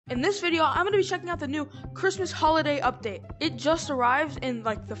In this video, I'm going to be checking out the new Christmas holiday update. It just arrived, and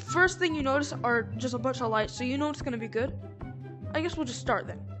like the first thing you notice are just a bunch of lights, so you know it's going to be good. I guess we'll just start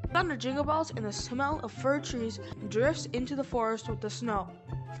then. Thunder jingle bells and the smell of fir trees drifts into the forest with the snow.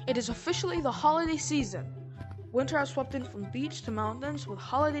 It is officially the holiday season. Winter has swept in from beach to mountains with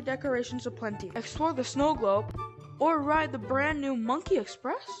holiday decorations aplenty. Explore the snow globe or ride the brand new Monkey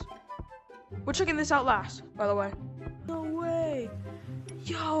Express. We're checking this out last, by the way. No way.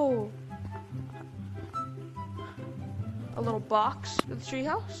 Yo! A little box with the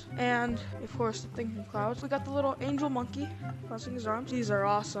treehouse, and of course the thing from clouds. We got the little angel monkey crossing his arms. These are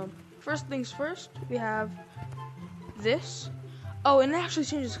awesome. First things first, we have this. Oh, and it actually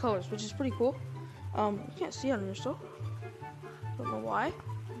changes colors, which is pretty cool. You can't see it on your still. Don't know why,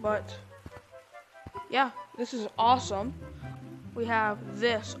 but yeah, this is awesome. We have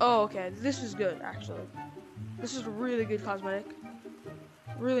this. Oh, okay, this is good actually. This is a really good cosmetic.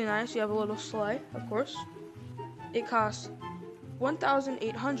 Really nice. You have a little sleigh, of course. It costs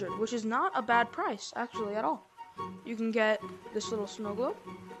 1,800, which is not a bad price, actually, at all. You can get this little snow globe,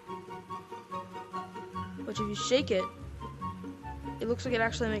 which if you shake it, it looks like it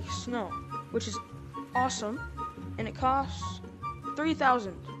actually makes snow, which is awesome. And it costs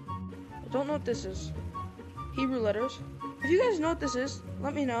 3,000. I don't know what this is. Hebrew letters. If you guys know what this is,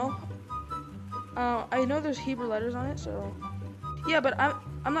 let me know. I know there's Hebrew letters on it, so yeah, but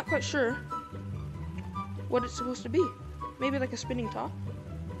I'm not quite sure what it's supposed to be. Maybe like a spinning top.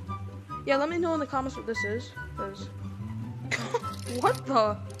 Yeah, let me know in the comments what this is, because what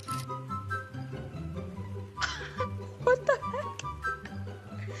the what the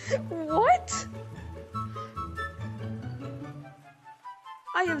heck? What?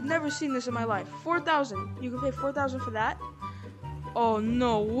 I have never seen this in my life. 4,000. You can pay 4,000 for that? Oh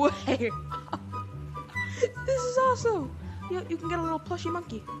no way. This is awesome. You can get a little plushie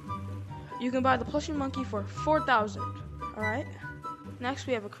monkey. You can buy the plushie monkey for 4,000. Alright. Next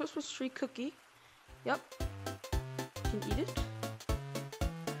we have a Christmas tree cookie. Yep. You can eat it.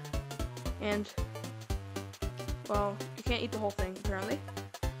 And, well, you can't eat the whole thing apparently.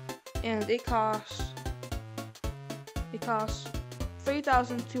 And it costs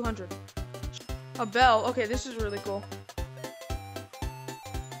 3,200. A bell. Okay, this is really cool.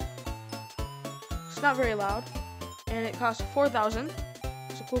 It's not very loud. And it costs 4,000.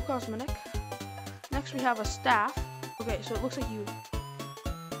 It's a cool cosmetic. Next we have a staff. Okay, so it looks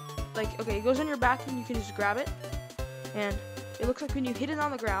like it goes on your back and you can just grab it. And it looks like when you hit it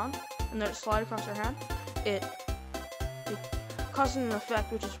on the ground and then it slides across your hand, it causes an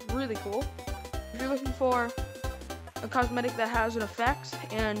effect, which is really cool. If you're looking for a cosmetic that has an effect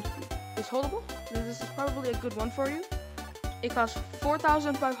and is holdable, then this is probably a good one for you. It costs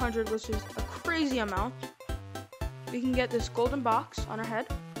 4,500, which is a crazy amount. We can get this golden box on our head,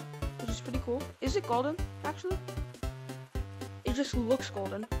 which is pretty cool. Is it golden, actually? It just looks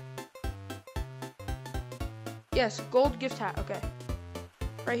golden. Yes, gold gift hat, okay.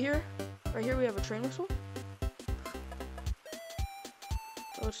 Right here we have a train whistle.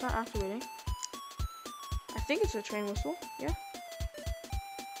 So it's not activating. I think it's a train whistle, yeah.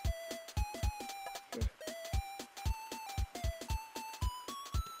 Here.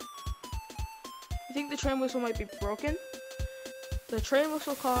 I think the train whistle might be broken. The train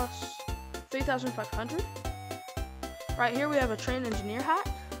whistle costs 3,500. Right here we have a train engineer hat,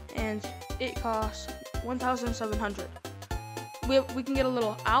 and it costs 1,700. We can get a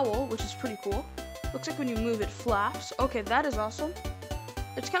little owl, which is pretty cool. Looks like when you move it flaps. Okay, that is awesome.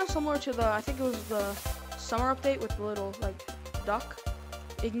 It's kind of similar to the, I think it was the summer update with the little like duck.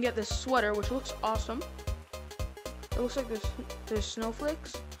 You can get this sweater, which looks awesome. It looks like there's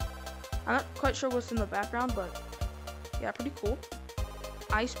snowflakes. I'm not quite sure what's in the background, but yeah, pretty cool.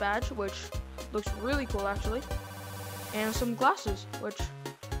 Ice badge, which looks really cool actually. And some glasses, which, I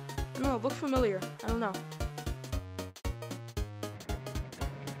don't know, look familiar. I don't know.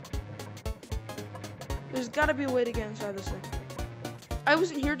 There's gotta be a way to get inside this thing. I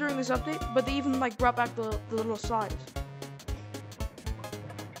wasn't here during this update, but they even like brought back the little slides.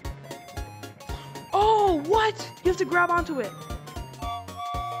 Oh, what? You have to grab onto it.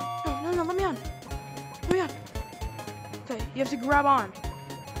 No, let me on. Let me on. Okay, you have to grab on.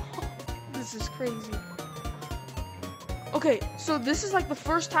 This is crazy. Okay, so this is like the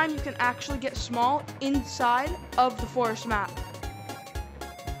first time you can actually get small inside of the forest map.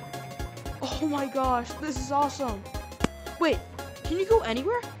 Oh my gosh, this is awesome. Wait, can you go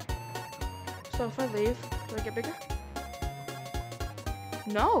anywhere? So if I leave, do I get bigger?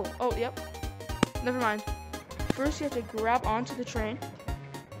 No. Oh, yep. Never mind. First you have to grab onto the train,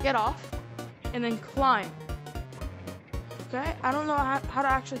 get off, and then climb. Okay, I don't know how to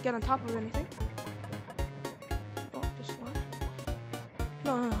actually get on top of anything. Oh, this one.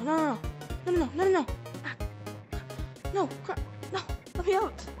 No. Ah. No, crap. No, let me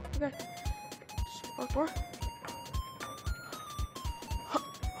out. Okay. Parkour.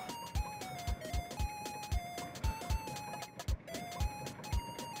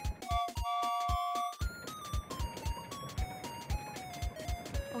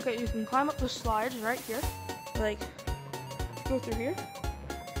 Okay, you can climb up the slides right here. Like, go through here.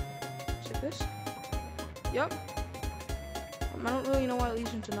 Just like this. Yup. I don't really know why it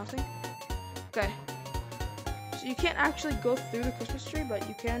leads into nothing. Okay. So you can't actually go through the Christmas tree, but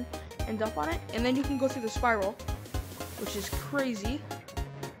you can end up on it. And then you can go through the spiral, which is crazy.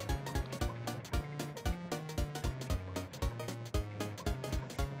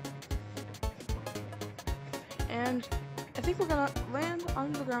 And I think we're gonna land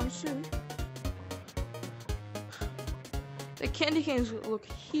on the ground soon. The candy canes look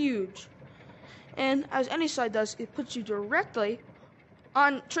huge. And as any slide does, it puts you directly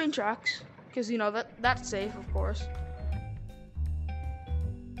on train tracks. Because, you know, that's safe, of course.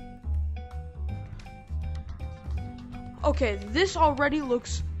 Okay, this already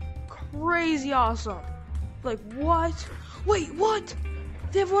looks crazy awesome. Like, what? Wait, what?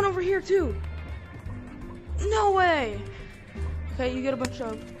 They have one over here, too. No way. Okay, you get a bunch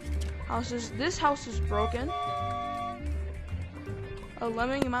of houses. This house is broken. A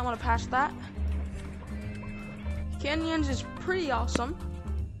lemming, you might want to patch that. Canyons is pretty awesome.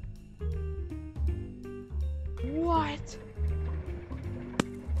 What?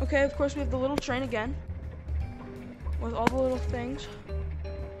 Okay, of course we have the little train again. With all the little things.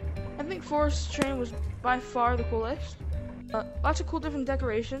 I think Forest Train was by far the coolest. Lots of cool different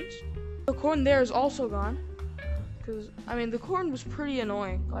decorations. The corn there is also gone. Because, I mean, the corn was pretty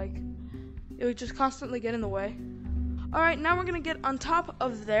annoying. Like, it would just constantly get in the way. Alright, now we're going to get on top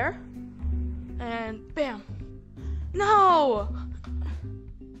of there. And bam. No!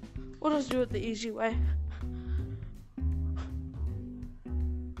 We'll just do it the easy way.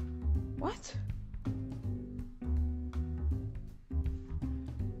 What?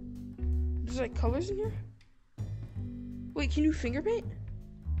 There's like colors in here? Wait, can you finger paint?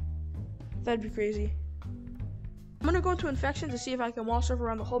 That'd be crazy. I'm gonna go into infection to see if I can wall surf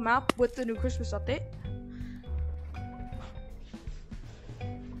around the whole map with the new Christmas update.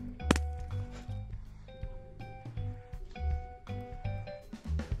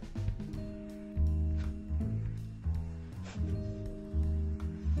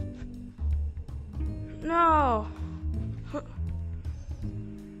 No.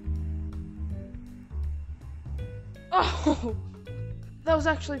 Oh, that was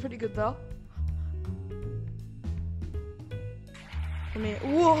actually pretty good though.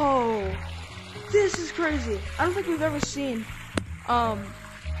 Whoa, this is crazy. I don't think we've ever seen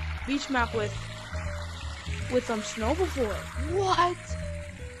beach map with snow before. What?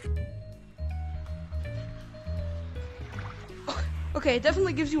 Okay, it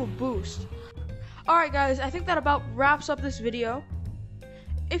definitely gives you a boost. Alright guys, I think that about wraps up this video.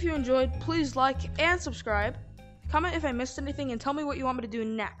 If you enjoyed, please like and subscribe. Comment if I missed anything and tell me what you want me to do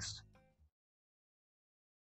next.